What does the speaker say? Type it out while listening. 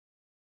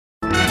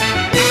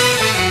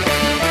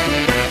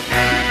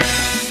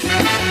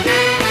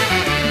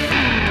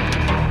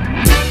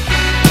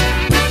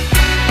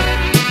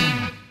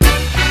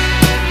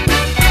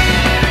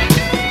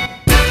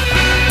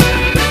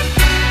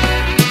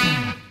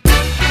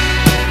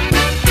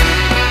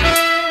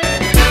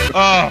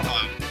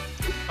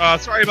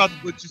Sorry about the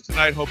glitches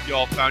tonight. Hope you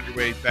all found your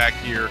way back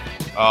here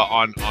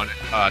on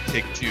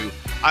Take Two.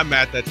 I'm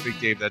Matt. That's Big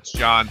Dave. That's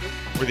John.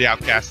 We're the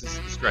Outcasts. This is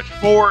the Stretch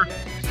 4.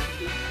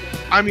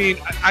 I mean,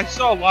 I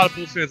saw a lot of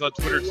Bulls fans on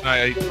Twitter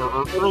tonight,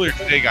 or earlier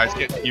today, guys,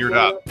 getting geared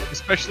up,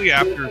 especially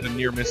after the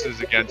near misses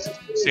against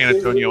San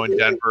Antonio and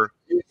Denver.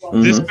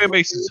 Mm-hmm. This fan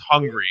base is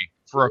hungry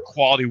for a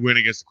quality win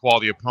against a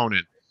quality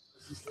opponent.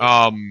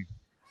 And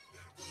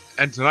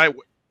tonight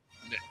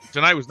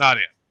was not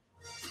it.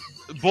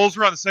 The Bulls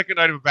were on the second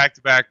night of a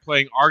back-to-back,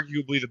 playing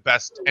arguably the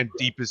best and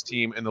deepest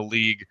team in the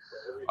league,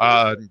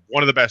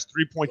 one of the best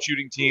three-point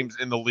shooting teams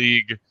in the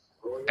league,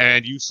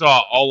 and you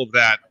saw all of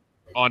that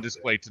on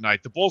display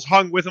tonight. The Bulls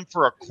hung with them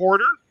for a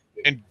quarter,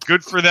 and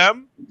good for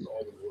them,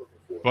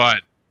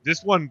 but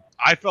this one,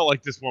 I felt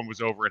like this one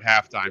was over at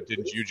halftime,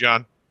 didn't you,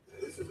 John?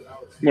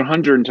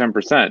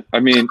 110%. I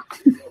mean,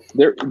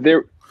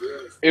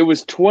 it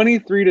was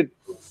 23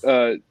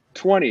 to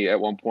 20 at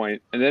one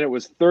point, and then it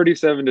was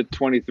 37 to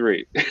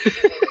 23.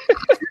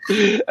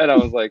 And I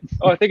was like,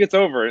 oh, I think it's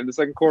over in the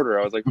second quarter.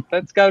 I was like,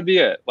 that's got to be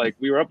it. Like,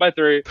 we were up by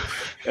 3,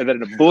 and then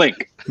in a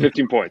blink,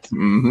 15 points.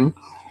 Mm-hmm.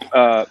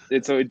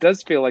 And so it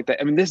does feel like that.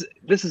 I mean, this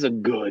is a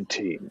good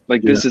team.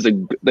 Like, this is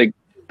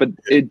but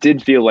it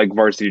did feel like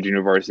varsity,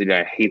 junior varsity.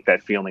 I hate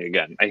that feeling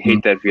again. I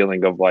hate that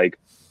feeling of like,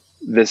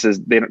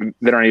 they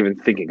aren't even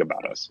thinking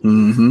about us.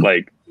 Mm-hmm.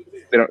 Like,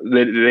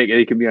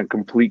 they can be on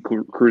complete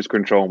cruise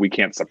control and we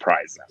can't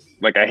surprise them.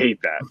 Like, I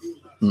hate that.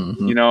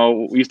 Mm-hmm. You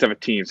know, we used to have a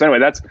team. So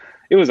anyway,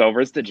 it was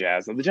over. It's the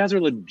Jazz. The Jazz are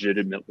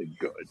legitimately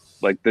good.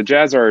 Like, the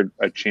Jazz are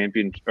a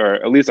champion, or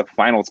at least a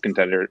finals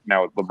contender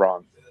now with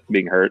LeBron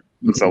being hurt.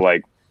 Mm-hmm. And so,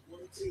 like,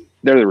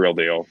 they're the real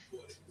deal.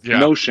 Yeah.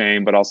 No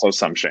shame, but also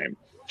some shame.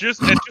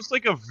 Just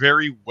like a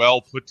very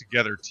well put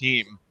together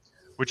team,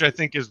 which I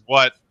think is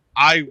what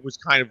I was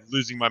kind of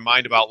losing my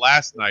mind about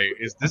last night,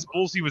 is this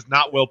Bulls team was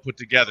not well put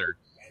together.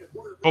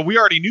 But we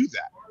already knew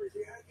that.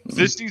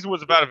 This season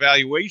was about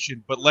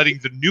evaluation, but letting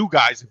the new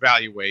guys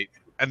evaluate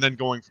and then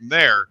going from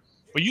there.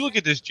 But you look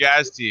at this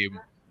Jazz team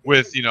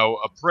with, you know,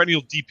 a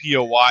perennial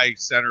DPOY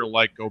center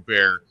like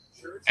Gobert,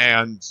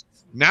 and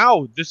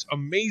now this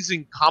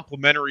amazing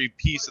complementary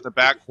piece in the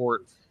backcourt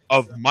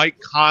of Mike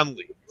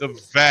Conley, the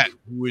vet,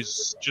 who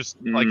is just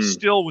like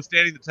still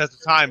withstanding the test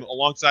of time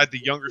alongside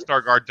the younger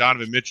star guard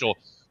Donovan Mitchell.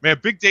 Man,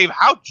 Big Dave,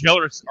 how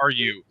jealous are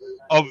you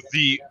of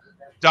the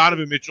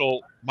Donovan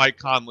Mitchell, Mike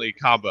Conley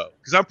combo?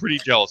 Because I'm pretty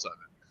jealous of it.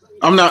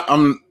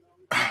 I'm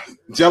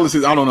jealous.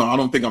 I don't know. I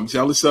don't think I'm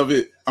jealous of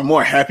it. I'm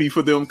more happy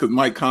for them because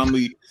Mike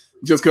Conley,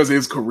 just because of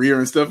his career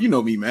and stuff, you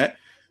know me, Matt.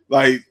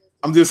 Like,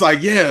 I'm just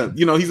like, yeah,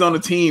 you know, he's on a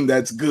team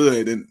that's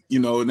good, and, you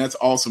know, and that's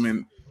awesome.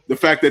 And the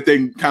fact that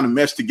they kind of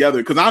meshed together,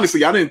 because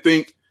honestly, I didn't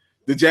think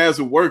the Jazz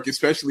would work,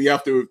 especially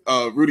after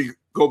Rudy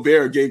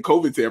Gobert gave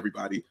COVID to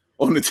everybody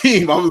on the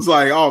team. I was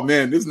like, oh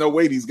man, there's no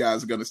way these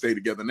guys are going to stay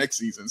together next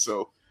season.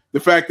 So the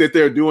fact that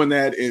they're doing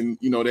that, and,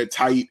 you know, they're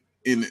tight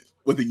in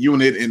with the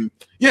unit, and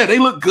yeah, they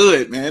look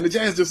good, man. The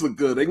Jazz just look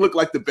good. They look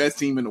like the best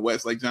team in the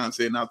West, like John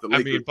said. Not the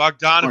Lakers. I mean,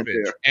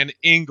 Bogdanovich and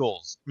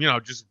Ingles, you know,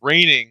 just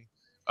reigning.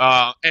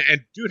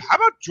 And dude, how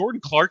about Jordan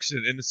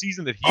Clarkson in the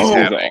season that he's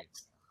having?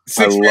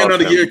 6th man of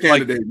the year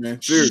candidate, man.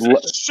 Seriously.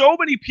 So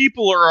many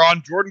people are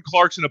on Jordan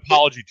Clarkson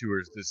apology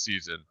tours this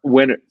season.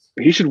 Win it.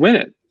 He should win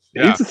it.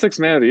 Yeah. He's the 6th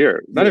man of the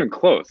year. Not even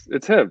close.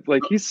 It's him.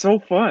 Like, he's so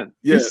fun.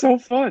 Yeah. He's so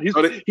fun.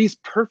 He's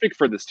perfect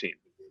for this team.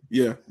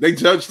 Yeah. They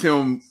judged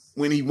him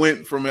when he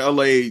went from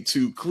LA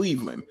to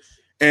Cleveland,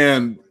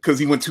 and because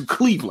he went to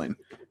Cleveland,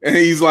 and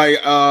he's like,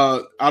 I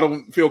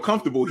don't feel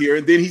comfortable here.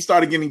 And then he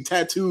started getting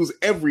tattoos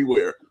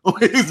everywhere on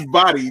his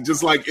body,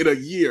 just like in a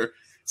year.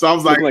 So I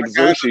was like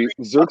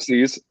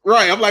Xerxes.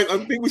 Right. I'm like,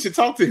 I think we should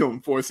talk to him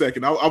for a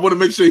second. I want to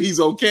make sure he's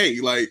okay.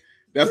 Like,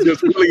 that's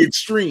just really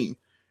extreme.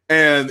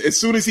 And as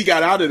soon as he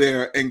got out of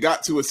there and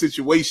got to a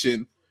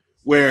situation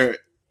where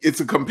it's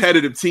a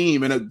competitive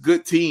team and a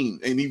good team,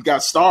 and he's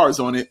got stars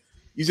on it,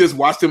 you just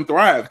watched him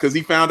thrive because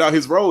he found out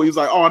his role. He was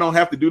like, oh, I don't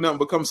have to do nothing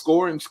but come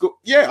score and score.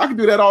 Yeah, I can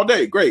do that all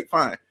day. Great,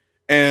 fine.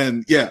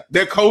 And yeah,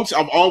 their coach,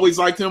 I've always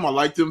liked him. I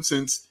liked him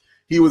since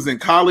he was in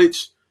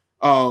college.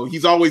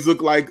 He's always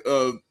looked like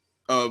a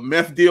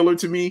meth dealer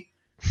to me.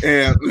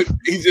 And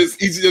he's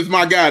just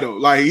my guy though.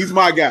 Like, he's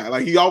my guy.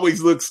 Like, he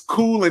always looks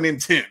cool and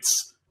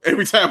intense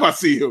every time I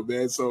see him,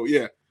 man. So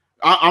yeah,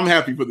 I'm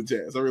happy for the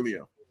Jazz. I really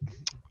am.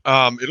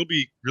 It'll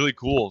be really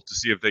cool to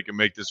see if they can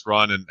make this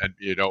run. And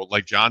you know,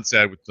 like John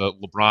said, with the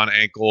LeBron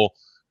ankle,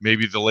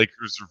 maybe the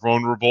Lakers are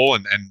vulnerable.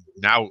 And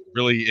now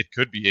really it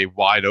could be a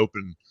wide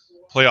open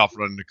playoff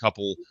run in a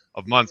couple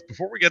of months.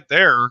 Before we get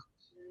there,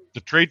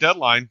 the trade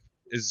deadline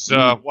is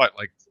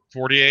like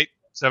 48,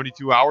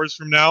 72 hours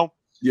from now.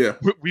 Yeah.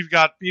 We've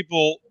got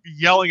people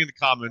yelling in the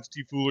comments,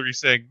 T. Foolery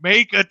saying,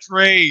 make a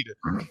trade.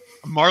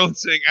 Marlon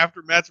saying,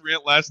 after Matt's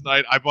rant last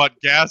night, I bought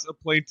gas, a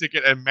plane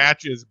ticket, and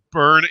matches.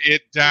 Burn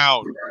it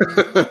down.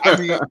 I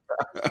mean,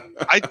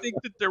 I think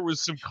that there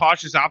was some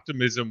cautious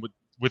optimism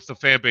with the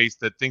fan base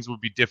that things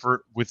would be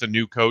different with a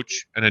new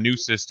coach and a new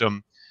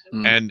system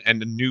and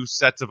the new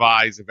sets of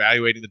eyes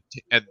evaluating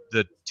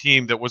the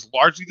team that was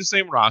largely the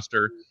same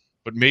roster,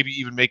 but maybe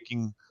even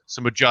making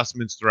some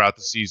adjustments throughout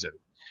the season.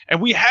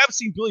 And we have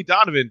seen Billy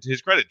Donovan, to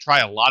his credit, try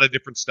a lot of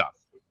different stuff.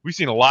 We've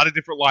seen a lot of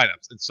different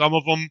lineups, and some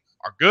of them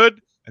are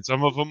good and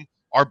some of them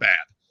are bad.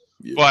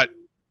 Yeah. But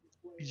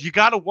you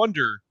got to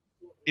wonder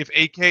if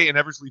AK and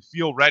Eversley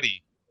feel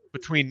ready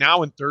between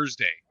now and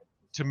Thursday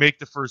to make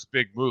the first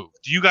big move.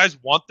 Do you guys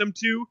want them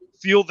to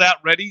feel that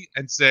ready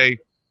and say,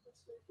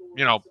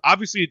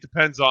 obviously it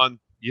depends on,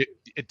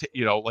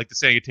 like the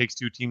saying, it takes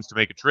two teams to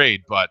make a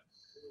trade, but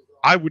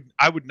I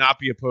would not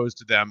be opposed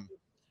to them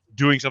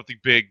doing something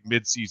big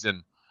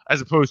midseason, as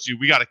opposed to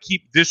we got to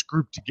keep this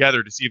group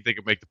together to see if they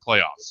can make the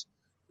playoffs.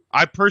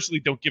 I personally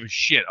don't give a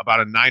shit about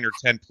a 9 or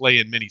 10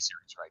 play-in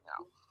miniseries right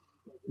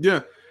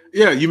now.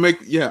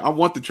 Yeah, I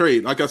want the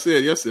trade. Like I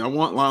said yesterday, I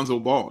want Lonzo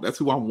Ball. That's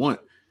who I want.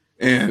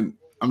 And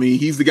I mean,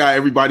 he's the guy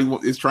everybody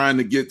is trying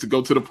to get to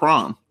go to the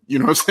prom. You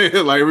know what I'm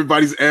saying? Like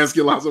everybody's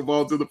asking Lonzo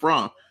Ball to the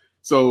prom.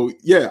 So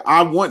yeah,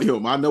 I want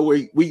him. I know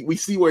we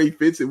see where he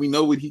fits and we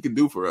know what he can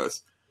do for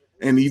us.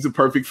 And he's a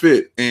perfect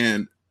fit.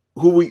 And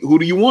who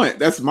do you want?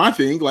 That's my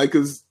thing.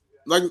 Because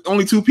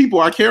only two people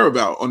I care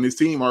about on this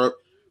team are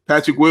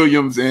Patrick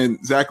Williams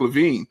and Zach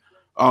LaVine.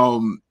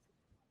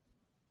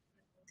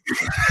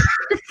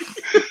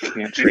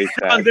 Can't trace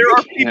that. And there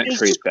are people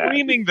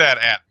screaming that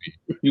at me.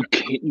 You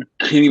can't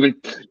even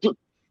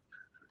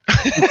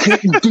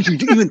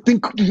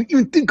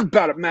think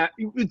about it, Matt.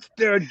 It's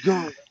there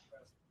done.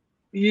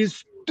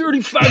 He's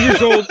 35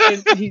 years old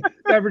and he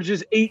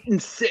averages 8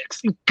 and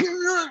 6. You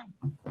cannot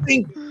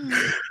think.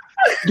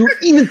 Don't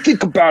even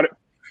think about it.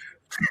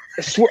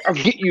 I swear I'll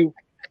get you.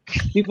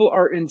 People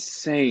are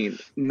insane.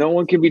 No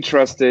one can be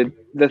trusted.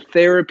 The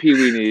therapy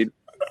we need.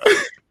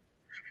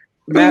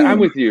 Matt, I'm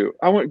with you.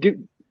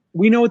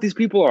 We know what these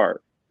people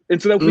are,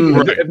 and so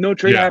that if no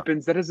trade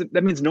happens,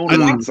 that means no one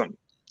wants them.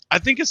 I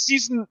think a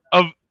season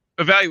of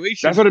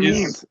evaluation. That's what it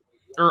means,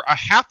 or a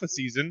half a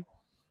season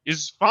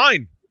is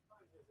fine.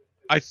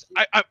 I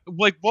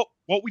like what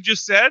we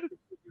just said.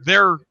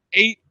 They're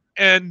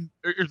 10-0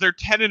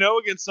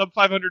 against sub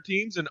 500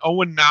 teams and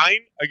 0-9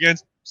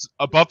 against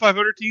above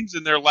 500 teams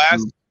in their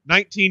last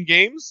 19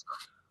 games.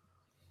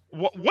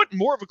 What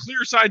more of a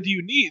clear sign do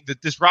you need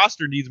that this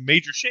roster needs a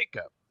major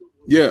shakeup?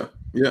 Yeah,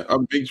 a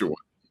major one.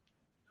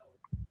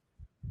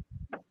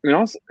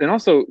 And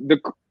also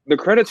the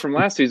credits from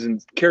last season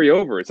carry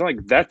over. It's not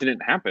like that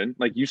didn't happen.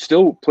 Like you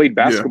still played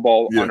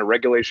basketball on a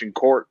regulation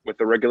court with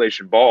a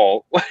regulation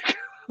ball.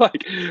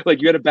 Like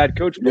you had a bad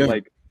coach,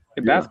 but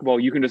in basketball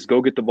you can just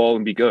go get the ball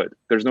and be good.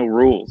 There's no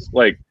rules.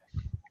 And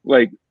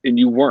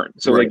you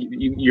weren't. So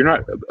you're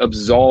not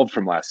absolved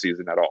from last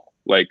season at all.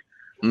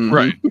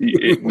 Right.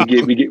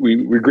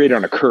 We grade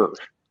on a curve.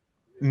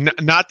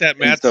 Not that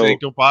Matt's saying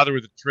don't bother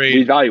with the trade.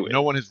 Evaluate.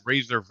 No one has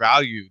raised their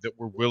value that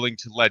we're willing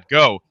to let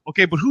go.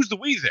 Okay, but who's the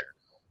we there?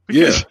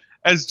 Because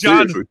as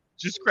John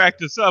just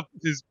cracked us up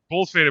with his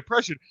Bulls fan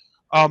impression,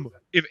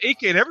 if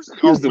AK and Everson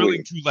are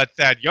willing to let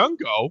Thad Young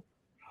go,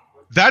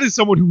 that is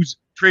someone whose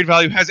trade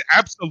value has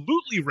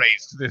absolutely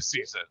raised this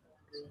season.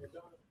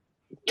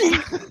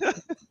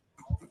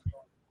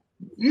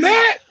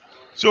 Matt!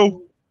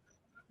 So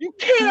you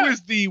can't. Who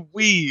is the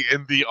we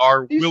and the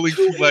are willing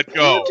to let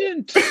go?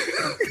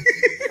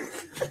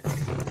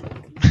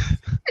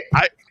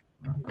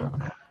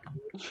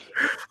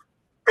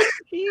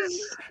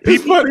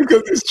 It's funny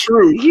because it's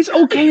true. He's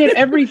okay at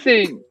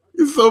everything.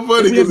 It's so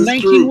funny because it's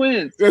 19 true.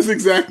 Wins. That's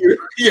exactly the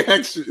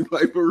reaction,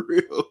 for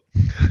real.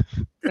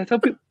 That's how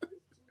people.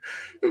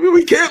 I mean,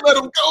 we can't let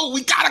him go.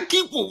 We gotta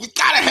keep him. We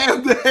gotta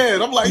have the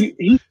head. I'm like,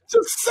 he's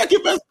just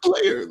second best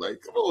player.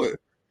 Come on.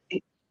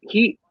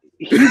 He's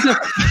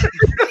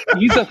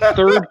a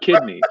third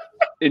kidney,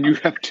 and you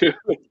have to.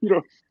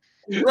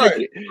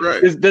 Right.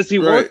 Does he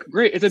work?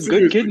 Great. It's a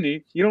good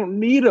kidney. You don't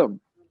need him.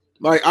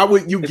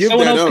 You give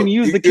that up,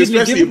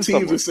 especially if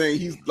teams are saying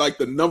he's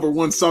the number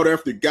one sought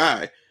after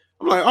guy.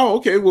 I'm like, oh,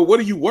 okay. Well, what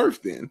are you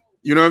worth then?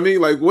 You know what I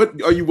mean?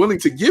 What are you willing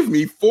to give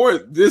me for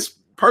this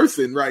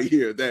person right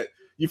here that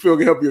you feel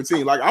can help your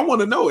team? I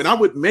want to know, and I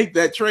would make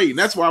that trade. And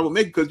that's why I would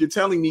make it, because you're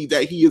telling me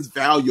that he is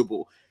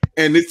valuable,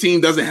 and this team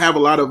doesn't have a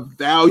lot of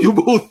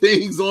valuable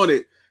things on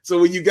it.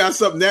 So when you got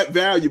something that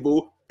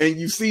valuable, and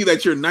you see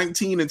that you're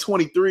 19 and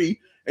 23,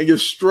 and you're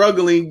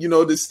struggling,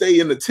 to stay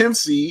in the 10th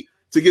seed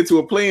to get to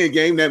a playing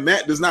game that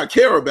Matt does not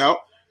care about,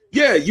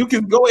 you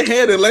can go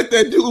ahead and let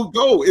that dude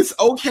go. It's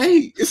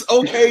okay. It's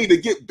okay to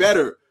get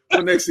better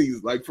for next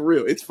season. For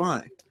real, it's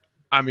fine.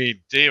 I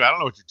mean, Dave, I don't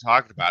know what you're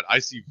talking about. I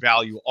see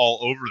value all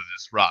over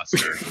this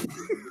roster.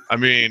 I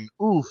mean,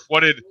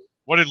 what did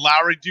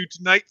Lowry do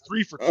tonight?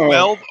 3 for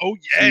 12. Oh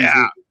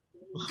yeah.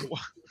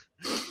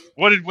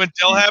 What did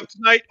Wendell have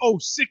tonight?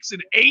 6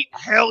 and 8.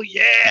 Hell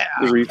yeah.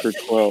 3 for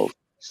 12.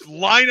 Just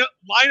line up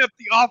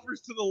the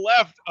offers to the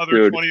left.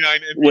 Other 29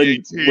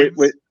 NBA teams.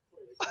 Wait.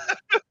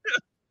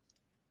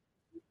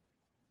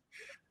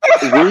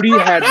 Rudy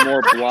had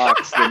more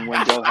blocks than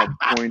Wendell had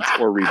points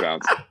or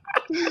rebounds.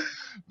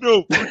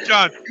 No,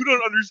 John, you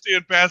don't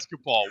understand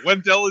basketball.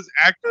 Wendell is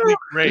actually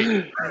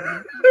great.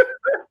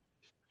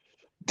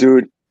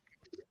 Dude,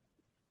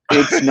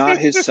 it's not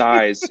his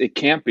size. It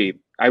can't be.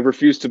 I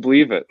refuse to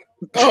believe it.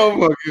 Oh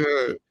my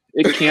god!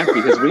 It can't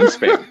be his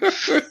wingspan.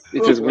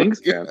 It's his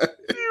wingspan.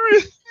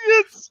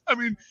 Yes. I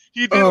mean,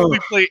 he did only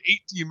play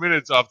 18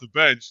 minutes off the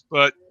bench,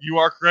 but you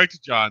are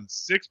correct, John.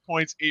 6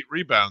 points, 8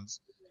 rebounds.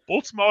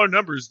 Both smaller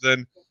numbers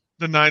than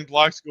the 9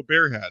 blocks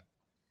Gobert had.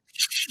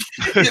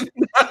 9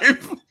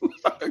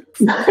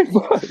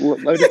 blocks.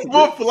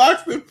 More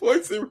blocks than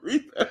points and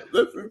rebounds.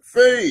 That's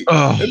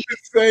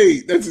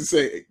insane. That's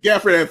insane.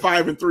 Gafford had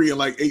 5 and 3 in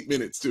like 8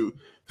 minutes too.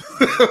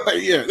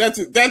 Yeah, that's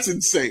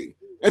insane.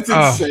 That's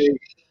insane.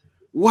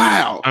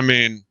 Wow. I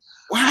mean,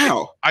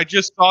 wow. I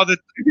just saw that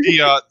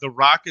the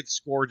Rockets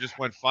score just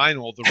went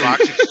final. The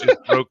Rockets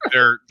just broke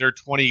their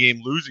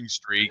 20-game losing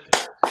streak.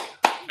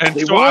 And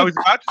so I was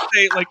about to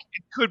say, like,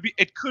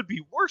 it could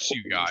be worse,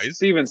 you guys.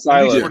 Steven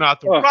Silas. At least we're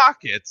not the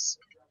Rockets.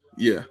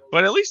 Yeah.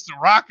 But at least the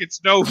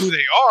Rockets know who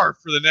they are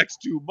for the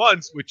next 2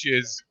 months, which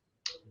is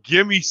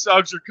gimme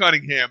Suggs or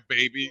Cunningham,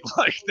 baby.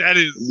 Like, that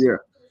is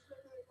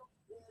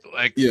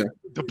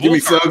the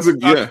Bulls are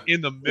stuck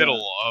in the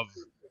middle of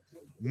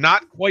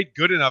not quite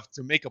good enough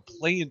to make a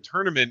play-in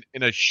tournament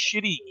in a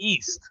shitty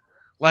East.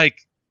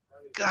 Like,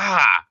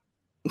 God.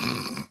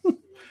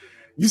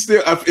 You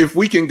still, if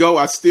we can go,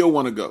 I still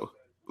want to go.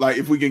 Like,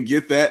 if we can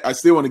get that, I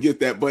still want to get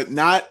that, but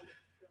not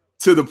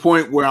to the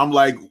point where I'm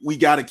like, we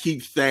got to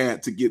keep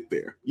Thad to get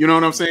there. You know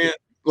what I'm saying?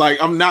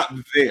 Like, I'm not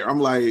there. I'm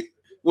like,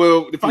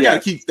 well, if I got to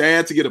keep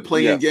Thad to get a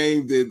play-in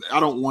game, then I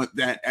don't want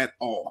that at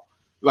all.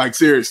 Like,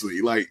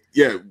 seriously. Like,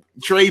 yeah,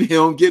 trade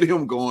him, get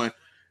him going.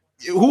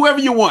 Whoever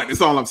you want,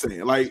 that's all I'm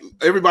saying. Like,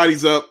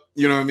 everybody's up.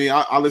 You know what I mean?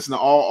 I listen to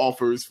all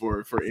offers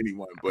for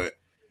anyone. But,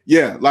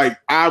 yeah, like,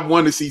 I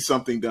want to see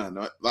something done.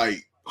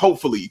 Like,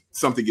 hopefully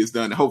something gets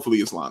done. Hopefully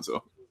it's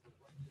Lonzo.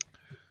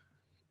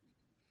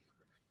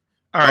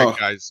 All right,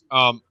 guys.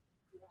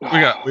 We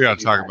got to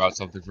talk about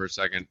something for a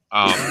second.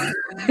 I'm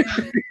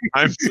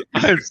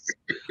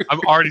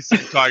already sick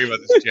of talking about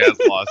this Jazz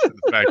loss and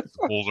the fact that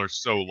the Bulls are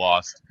so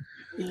lost.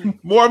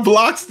 More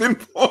blocks than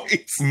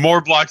points.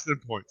 More blocks than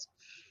points.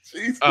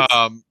 Jesus.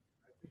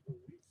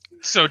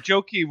 So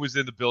Joakim was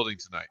in the building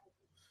tonight.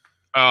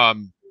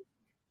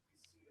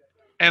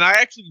 And I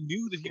actually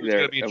knew that he was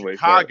going to be in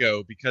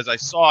Chicago because I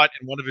saw it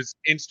in one of his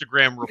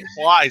Instagram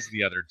replies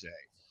the other day.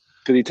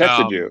 Because he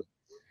texted you.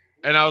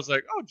 And I was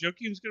like, oh,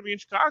 Joakim's going to be in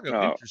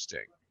Chicago.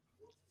 Interesting.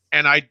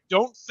 And I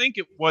don't think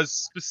it was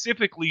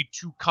specifically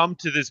to come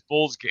to this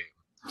Bulls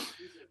game.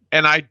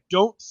 And I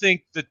don't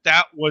think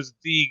that was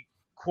the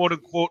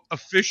quote-unquote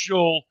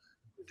official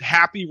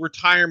happy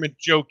retirement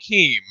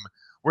Joakim,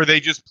 where they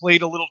just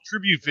played a little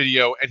tribute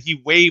video and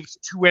he waved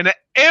to an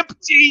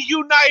empty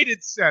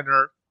United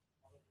Center.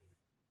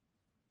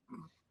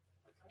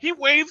 He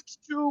waved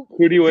to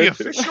the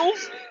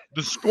officials,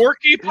 the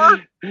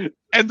scorekeeper,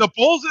 and the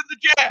Bulls and the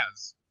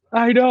Jazz.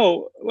 I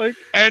know, like,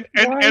 and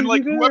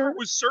like whoever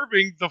was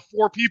serving the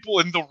 4 people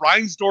in the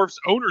Reinsdorf's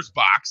owner's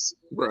box,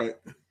 right?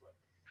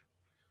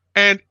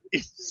 And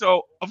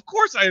so, of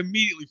course, I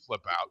immediately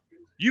flip out.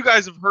 You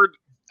guys have heard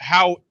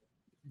how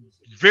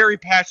very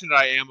passionate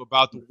I am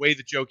about the way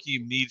that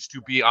Joakim needs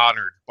to be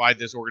honored by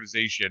this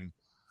organization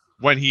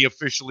when he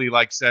officially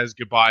says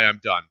goodbye.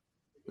 I'm done.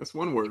 That's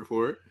one word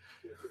for it.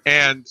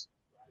 And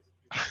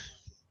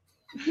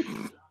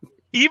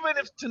even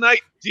if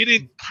tonight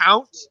didn't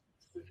count.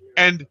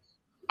 And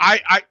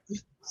I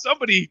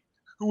somebody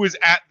who was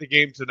at the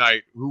game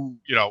tonight, who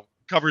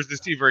covers this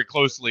team very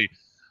closely,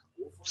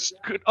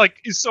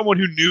 is someone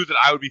who knew that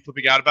I would be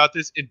flipping out about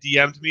this and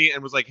DM'd me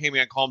and was like, "Hey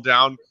man, calm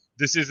down.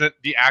 This isn't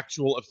the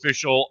actual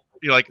official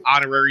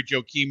honorary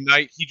Joakim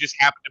night. He just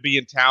happened to be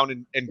in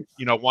town and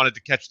wanted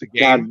to catch the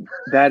game." God,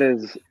 that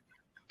is.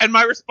 And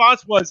my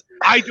response was,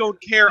 "I don't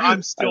care.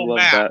 I'm still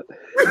mad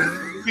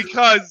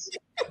because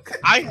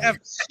I have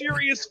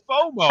serious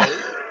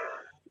FOMO."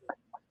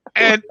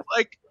 And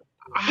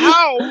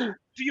how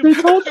do you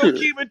put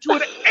Joakim into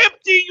an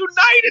empty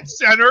United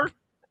Center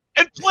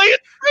and play a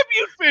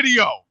tribute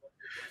video?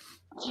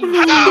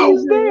 How?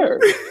 He's there.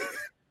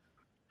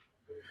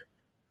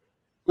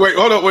 Wait,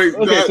 hold on, wait.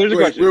 Okay, so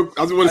I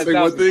just want to say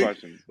one thing.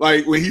 Questions.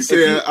 Like when he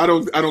said, "I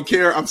don't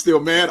care, I'm still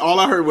mad." All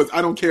I heard was,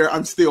 "I don't care,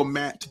 I'm still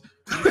mad."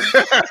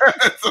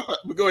 So,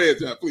 go ahead,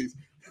 John, please.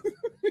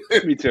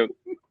 Me too.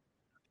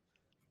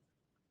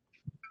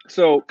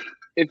 So,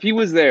 if he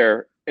was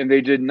there and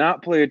they did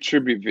not play a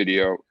tribute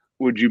video,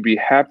 would you be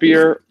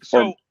happier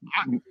or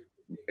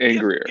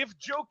angrier? If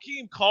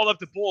Joakim called up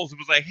the Bulls and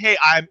was like, "Hey,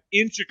 I'm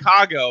in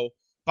Chicago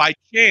by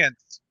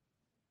chance,"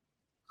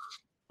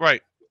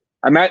 right?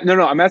 I'm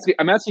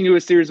asking you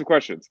a series of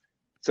questions.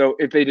 So,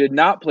 if they did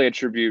not play a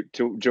tribute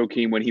to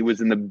Joakim when he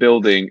was in the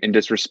building and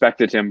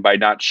disrespected him by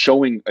not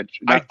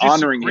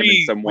honoring him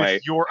in some way,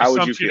 with your how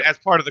would assumption you feel? as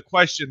part of the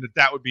question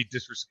that would be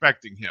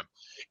disrespecting him.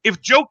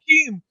 If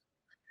Joakim.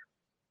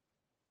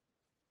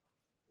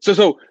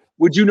 So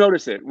would you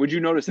notice it?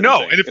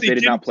 No, and if they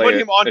didn't put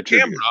him on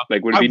camera,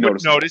 would it be I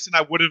would notice, and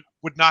I would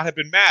not have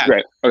been mad.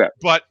 Right. Okay.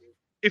 But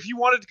if you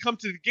wanted to come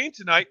to the game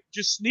tonight,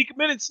 just sneak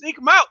him in and sneak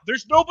him out.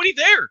 There's nobody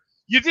there.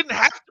 You didn't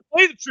have to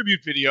play the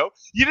tribute video.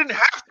 You didn't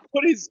have to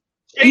put his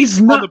face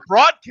on the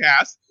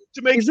broadcast.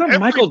 to make He's not every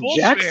Michael Bulls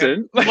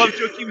Jackson. fan love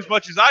Joakim as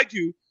much as I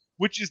do,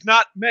 which is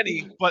not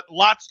many, but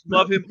lots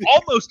love him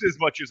almost as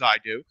much as I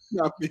do,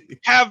 Not me.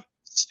 have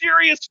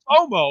serious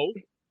FOMO.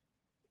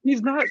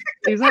 He's not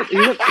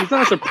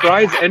a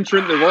surprise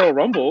entrant in the Royal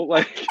Rumble.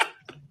 Like,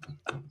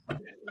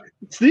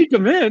 sneak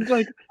him in.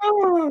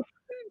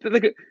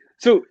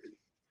 So,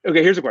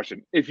 okay, here's a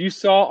question. If you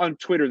saw on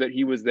Twitter that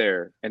he was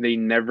there and they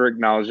never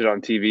acknowledged it on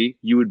TV,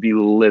 you would be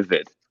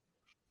livid.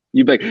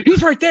 You'd be like,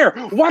 he's right there.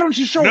 Why don't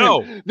you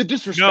show him the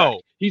disrespect?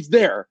 No. He's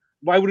there.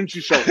 Why wouldn't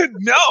you show him?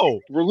 No.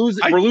 We're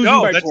losing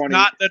No, by that's 20.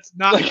 That's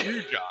not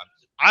true, John.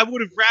 I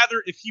would have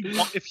rather if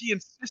he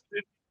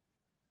insisted.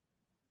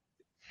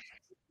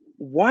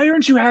 Why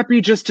aren't you happy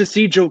just to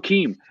see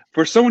Joakim?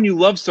 For someone you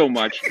love so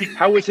much,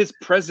 how does his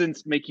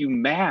presence make you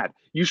mad?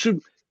 You should.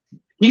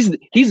 You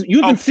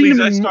haven't seen him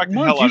in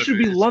months. You should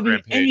be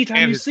loving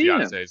anytime you see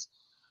him.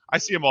 I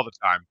see him all the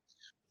time.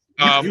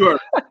 You are.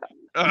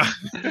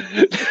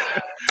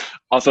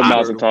 Also,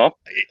 Mazel Tov.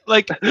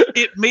 Like,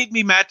 it made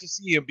me mad to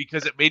see him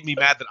because it made me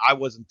mad that I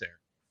wasn't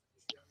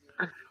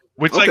there.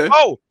 Which, like,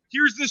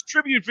 here's this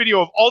tribute video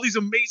of all these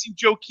amazing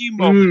Joakim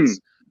moments.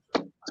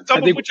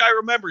 Some of which I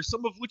remember,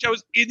 some of which I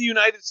was in the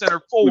United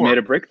Center for. We made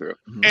a breakthrough.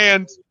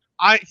 And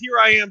here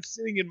I am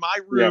sitting in my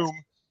room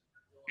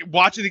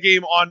watching the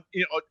game on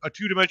a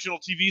two-dimensional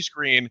TV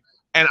screen,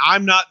 and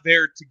I'm not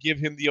there to give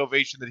him the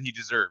ovation that he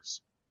deserves.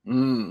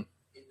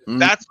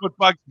 That's what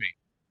bugs me.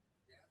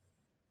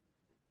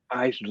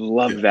 I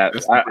love that.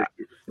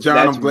 John,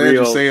 I'm glad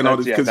you're saying all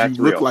this because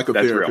you look like a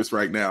therapist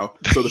right now.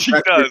 So the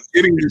fact that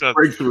you're getting this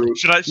breakthrough.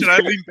 Should I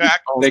lean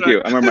back? Thank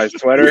you. I'm wearing my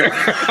sweater.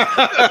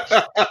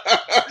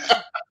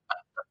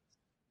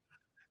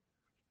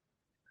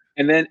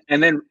 And then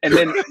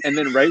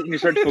right when you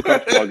start to feel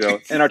comfortable, I'll go,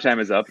 and our time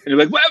is up. And you're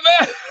like, what?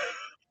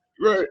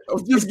 Right. I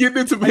was just getting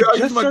into me.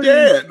 He's my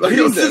dad. Like,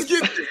 I was just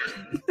getting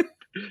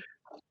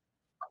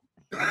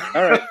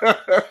all right.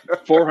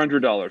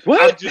 $400.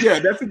 What? Yeah,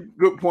 that's a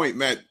good point,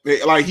 Matt.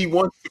 Like, he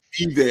wants to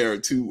be there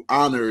to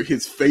honor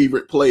his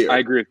favorite player. I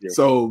agree with you.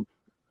 So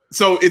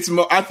it's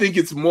I think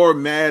it's more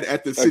mad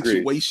at the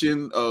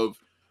situation of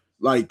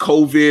like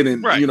COVID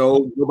and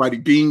nobody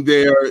being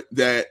there,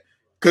 that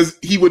because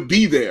he would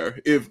be there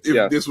if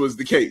this was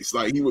the case.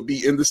 Like, he would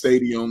be in the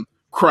stadium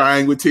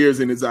crying with tears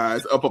in his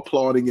eyes, up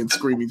applauding and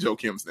screaming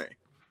Joakim's name.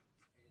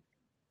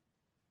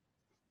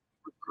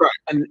 Right.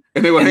 And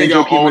they would hang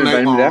out all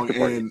night long,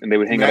 and they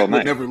would hang out all night.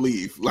 Would never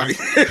leave. Like,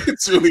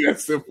 it's really that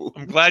simple.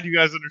 I'm glad you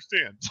guys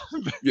understand.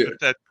 Yeah,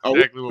 that's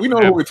exactly what we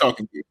know who we're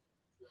talking to.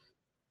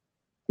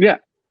 Yeah,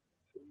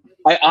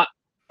 I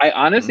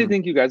honestly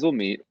think you guys will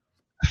meet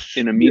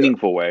in a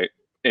meaningful way,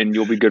 and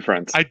you'll be good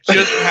friends. I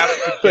just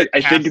have to.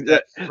 I think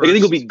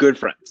you'll be good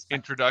friends.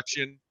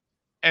 Introduction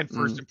and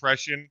first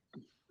impression,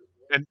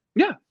 and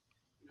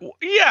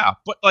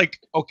but like,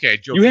 okay,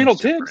 Joe, you handle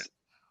Tibbs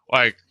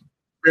like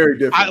very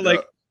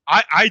different.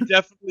 I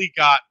definitely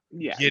got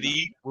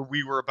giddy when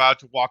we were about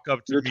to walk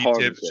up to meet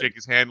Tibbs, shake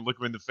his hand, look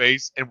him in the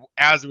face. And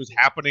as it was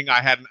happening,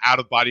 I had an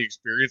out-of-body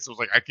experience. I was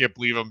like, I can't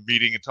believe I'm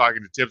meeting and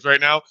talking to Tibbs right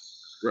now.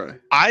 Right.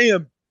 I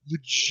am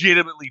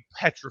legitimately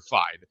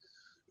petrified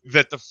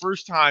that the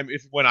first time,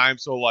 when I'm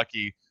so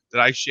lucky,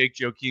 that I shake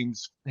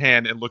Joakim's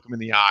hand and look him in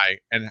the eye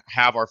and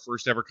have our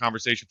first ever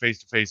conversation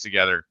face-to-face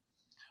together,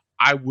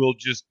 I will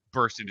just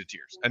burst into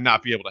tears and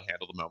not be able to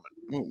handle the moment.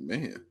 Oh,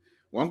 man.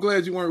 Well, I'm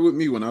glad you weren't with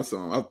me when I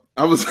saw him.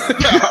 I was at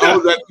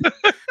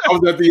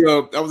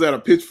a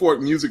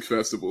Pitchfork Music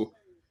Festival,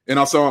 and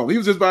I saw him. He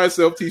was just by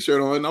himself,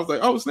 t-shirt on, and I was like,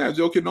 "Oh, snap!"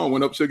 Joe Kid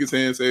went up, shook his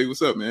hand, said, "Hey,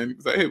 what's up, man?" He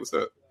was like, "Hey, what's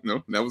up?"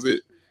 And that was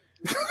it.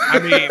 I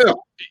mean,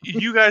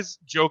 you guys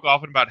joke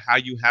often about how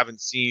you haven't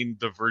seen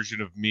the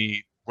version of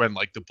me when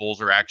like the Bulls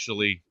are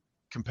actually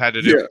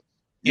competitive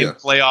in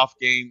playoff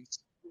games.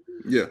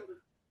 Yeah,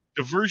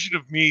 the version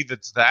of me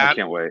I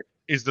can't wait.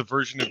 Is the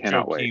version of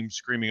Joakim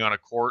screaming on a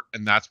court,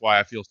 and that's why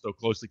I feel so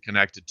closely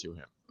connected to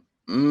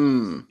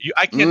him.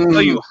 I can't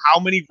tell you how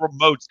many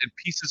remotes and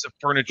pieces of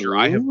furniture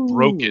I have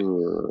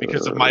broken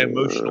because of my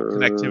emotional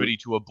connectivity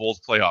to a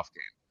Bulls playoff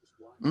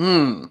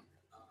game.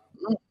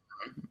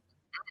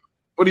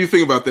 What do you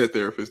think about that,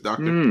 therapist,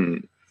 doctor?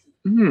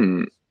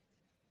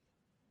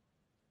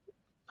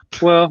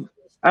 Well,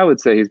 I would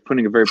say he's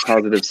putting a very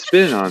positive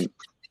spin on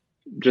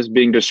just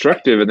being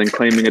destructive and then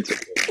claiming it's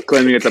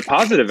a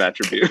positive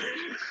attribute.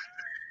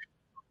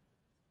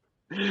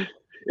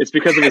 It's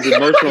because of his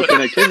emotional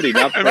connectivity,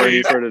 not for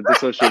any sort of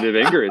dissociative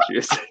anger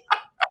issues.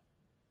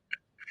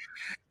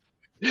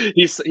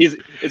 It's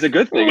a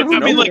good thing. It's a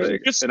noble thing.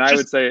 And I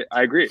would say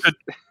I agree.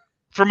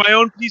 For my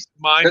own peace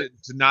of mind,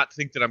 to not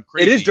think that I'm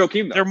crazy. It is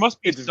Joakim, though. There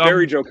must be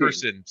some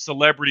person,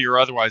 celebrity or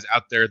otherwise,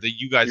 out there that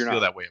you guys feel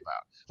that way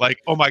about. Like,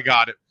 oh my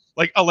God,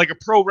 like a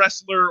pro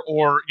wrestler,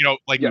 or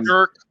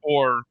Dirk,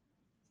 or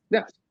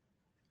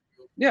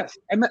Yes,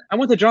 I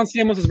went to John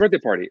Stamos' birthday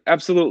party.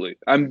 Absolutely,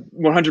 I'm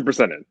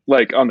 100%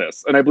 in on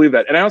this, and I believe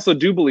that. And I also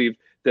do believe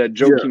that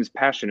Joakim's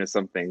passion is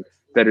something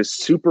that is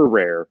super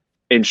rare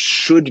and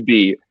should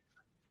be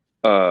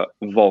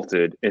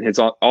vaulted, and his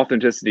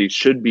authenticity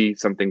should be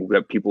something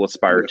that people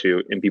aspire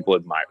to and people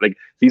admire. Like,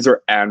 these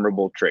are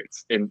admirable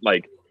traits, and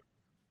like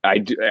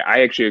I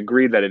actually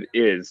agree that it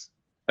is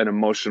an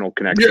emotional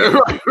connection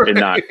and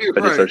not a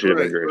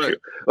dissociative anger issue.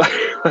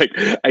 Like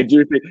I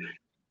do think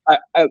I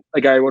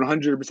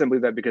 100%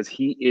 believe that, because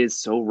he is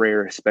so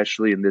rare,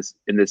 especially in this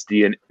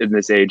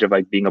age of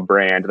like being a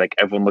brand, like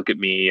everyone look at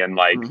me and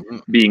like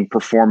being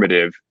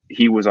performative.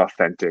 He was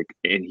authentic,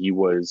 and he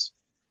was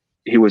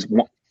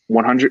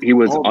 100. He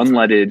was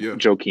unleaded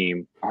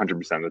Joakim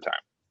 100% of the time,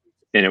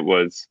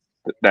 and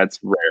that's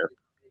rare.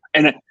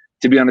 And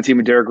to be on the team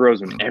with Derrick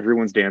Rose when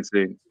everyone's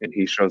dancing and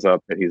he shows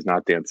up and he's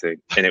not dancing,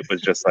 and it was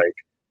just like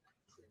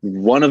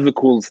one of the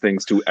coolest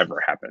things to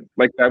ever happen.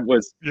 Like, that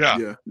was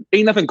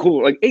ain't nothing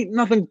cool. Like, ain't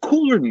nothing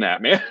cooler than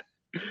that, man.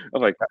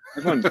 I'm like,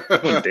 everyone's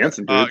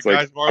dancing, dude. It's like,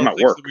 guys, I'm at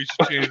work. We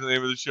should change the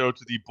name of the show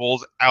to the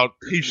Bulls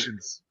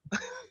Outpatients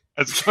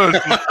as opposed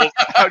to the Bulls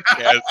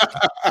Outcasts.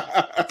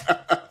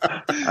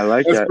 I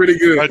like That's that. pretty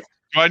good.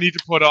 Do I need to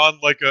put on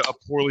like a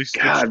poorly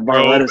stitched robe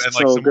Marlette and is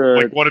like so some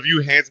good. like one of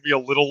you hands me a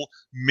little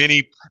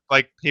mini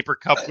like paper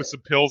cup with some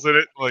pills in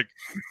it? Like,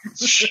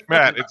 shh,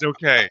 Matt, it's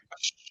okay.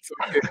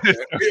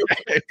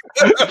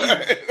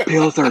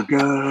 Pills are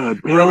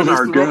good. Pills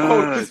are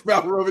good. Just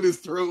about rubbing his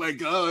throat like,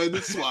 go ahead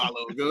and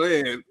swallow. Go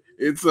ahead.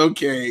 It's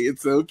okay.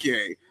 It's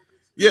okay.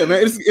 Yeah,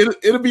 man.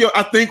 It'll be.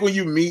 I think when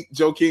you meet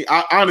Joakim,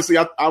 honestly,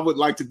 I would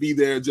like to be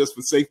there just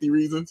for safety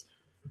reasons.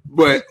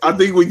 But I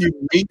think when you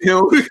meet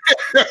him,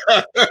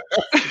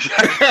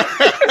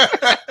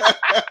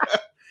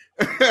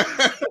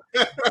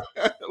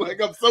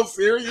 like, I'm so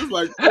serious,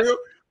 like, real,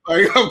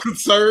 like, I'm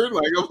concerned,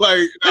 like, I'm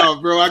like,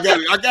 no, bro, I got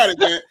it,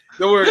 man.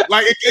 Don't worry.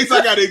 Like, in case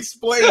I got to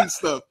explain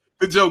stuff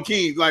to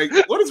Joakim, like,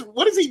 what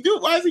does he do?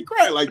 Why is he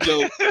crying? Like, Joe,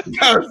 you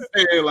know what I'm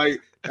saying?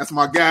 Like, that's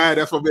my guy.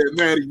 That's my man.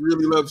 Man, he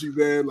really loves you,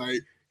 man.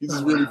 Like, he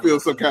just really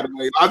feels some kind of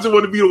way. I just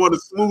want to be the one to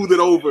smooth it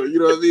over. You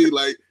know what I mean?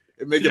 Like,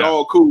 and make it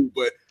all cool.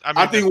 But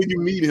I think when you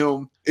meet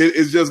him,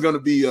 it's just going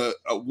to be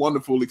a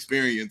wonderful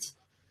experience.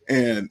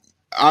 And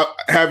I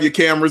have your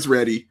cameras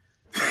ready.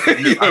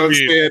 You know what I'm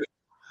saying?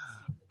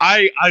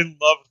 I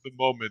loved the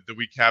moment that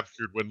we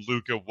captured when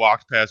Luka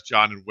walked past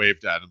John and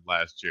waved at him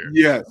last year.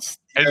 Yes.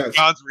 And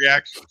John's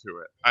reaction to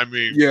it. I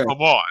mean,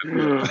 come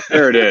on.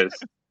 There it is.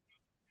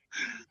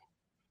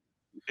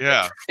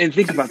 Yeah. And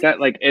think about that.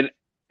 Like, and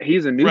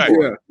he's a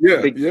newborn. Yeah.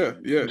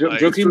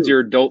 Joakim's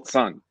your adult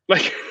son.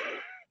 Like,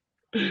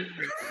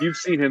 you've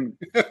seen him.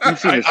 You've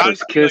seen his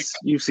first kiss.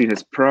 Like, you've seen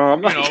his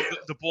prom. You know,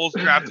 the Bulls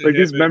drafted like, him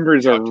these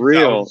memories are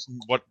real.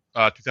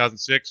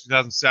 2006,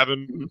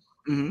 2007,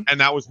 and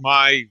that was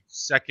my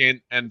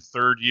second and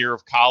third year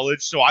of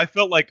college. So I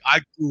felt like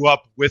I grew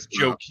up with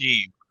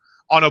Joakim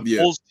on a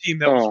Bulls team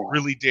that was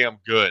really damn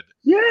good.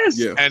 Yes,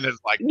 and it's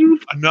like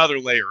another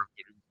layer of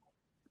good.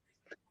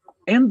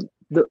 And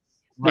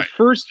the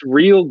first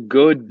real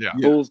good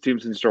Bulls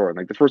team since Jordan,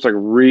 like the first like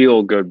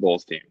real good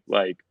Bulls team,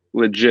 like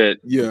legit.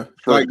 Yeah,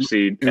 first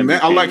seed. And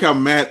Matt, I like how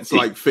Matt's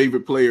like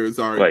favorite players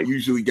are like,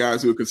 usually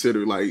guys who are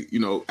considered like, you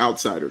know,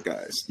 outsider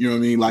guys. You know what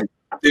I mean? Like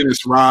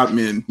Dennis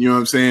Rodman. You know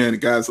what I'm saying?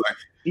 Guys like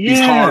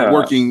these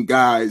hardworking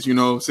guys. You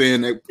know what I'm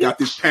saying? That got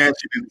this passion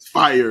and this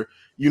fire.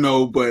 You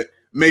know, but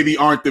maybe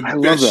aren't the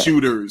best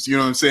shooters. You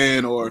know what I'm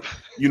saying? Or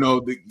you know,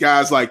 the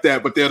guys like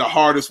that, but they're the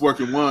hardest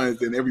working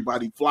ones, and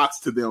everybody flocks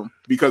to them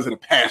because of the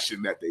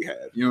passion that they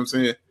have. You know what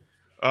I'm saying?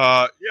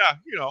 Yeah,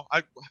 you know,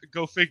 I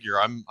go figure.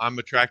 I'm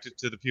attracted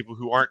to the people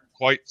who aren't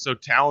quite so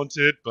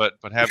talented, but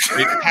have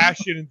big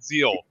passion and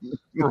zeal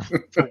for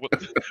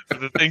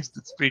the things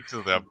that speak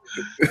to them.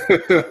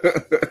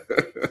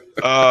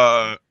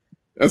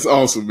 That's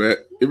awesome, man.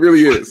 It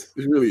really is.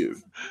 It really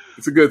is.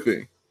 It's a good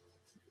thing.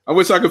 I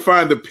wish I could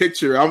find the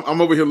picture.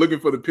 I'm over here looking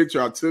for the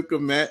picture I took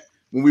of Matt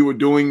when we were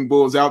doing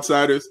Bulls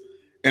Outsiders,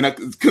 and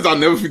because I'll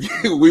never forget,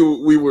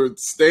 we were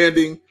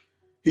standing.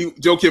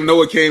 Joakim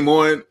Noah came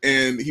on,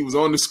 and he was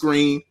on the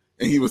screen,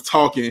 and he was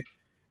talking,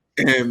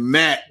 and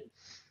Matt,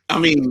 I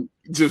mean,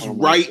 just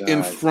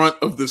in front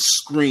of the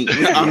screen.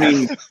 I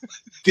mean,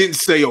 didn't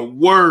say a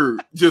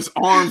word, just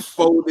arms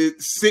folded,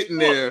 sitting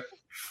there,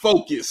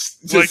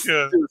 focused. Just,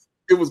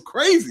 it was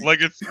crazy. Like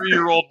a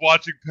 3-year-old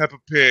watching Peppa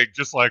Pig,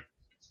 just like.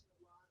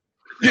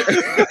 Yeah.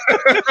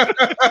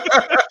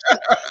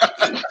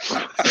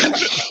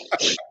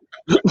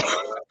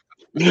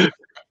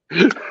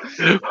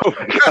 Oh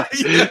my God.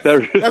 Yes,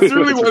 that's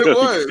really what it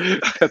was.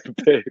 Peppa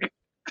Pig.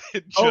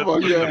 Oh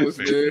my God,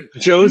 man.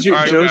 Joe's your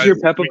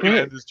Peppa Pig.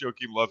 End this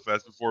Joakim Love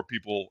Fest before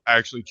people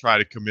actually try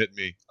to commit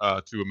me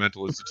to a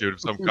mental institute of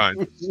some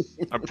kind.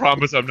 I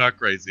promise I'm not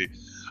crazy.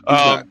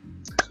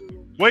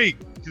 Wait,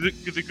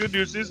 because the good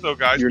news is though,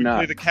 guys, we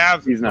play the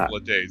Cavs in a couple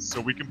of days, so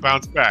we can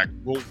bounce back.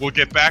 We'll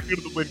get back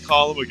into the win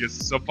column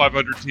against a sub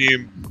 500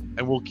 team,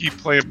 and we'll keep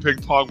playing ping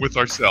pong with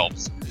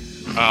ourselves.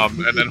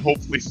 And then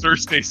hopefully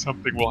Thursday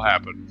something will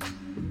happen.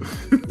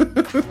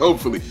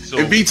 Hopefully. So,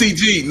 and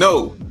BTG,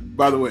 no.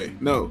 By the way,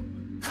 no.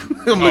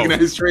 I'm looking at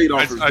his trade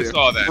offers. I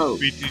saw that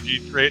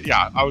BTG trade.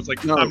 Yeah, I was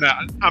like, no. I'm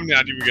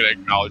not even going to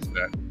acknowledge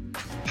that.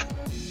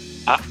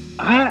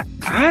 I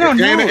I don't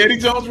know. And Eddie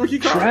Jones rookie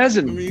card. Trez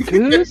and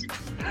Goose?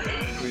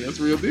 That's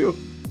real deal.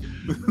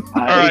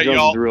 All right,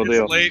 y'all. The real It's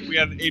deal. late. We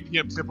had an 8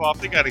 p.m. tip-off.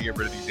 They got to get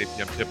rid of these 8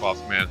 p.m.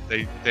 tip-offs, man.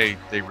 They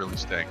really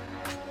stink.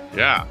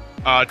 Yeah.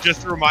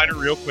 Just a reminder,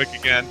 real quick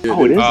again.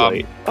 Oh, it is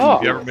late. Oh.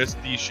 If you ever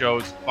missed these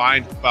shows,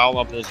 find Battle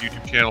on Bulls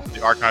YouTube channel for the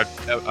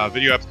archived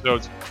video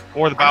episodes,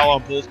 or the Battle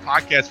on Bulls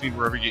podcast feed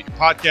wherever you get your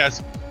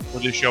podcasts, or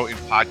the show in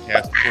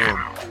podcast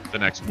form the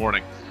next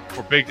morning.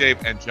 For Big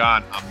Dave and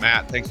John, I'm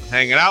Matt. Thanks for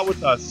hanging out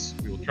with us.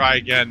 We will try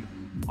again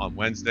on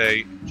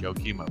Wednesday.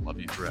 Joakim, I love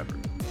you forever.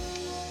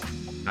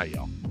 Night,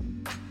 y'all.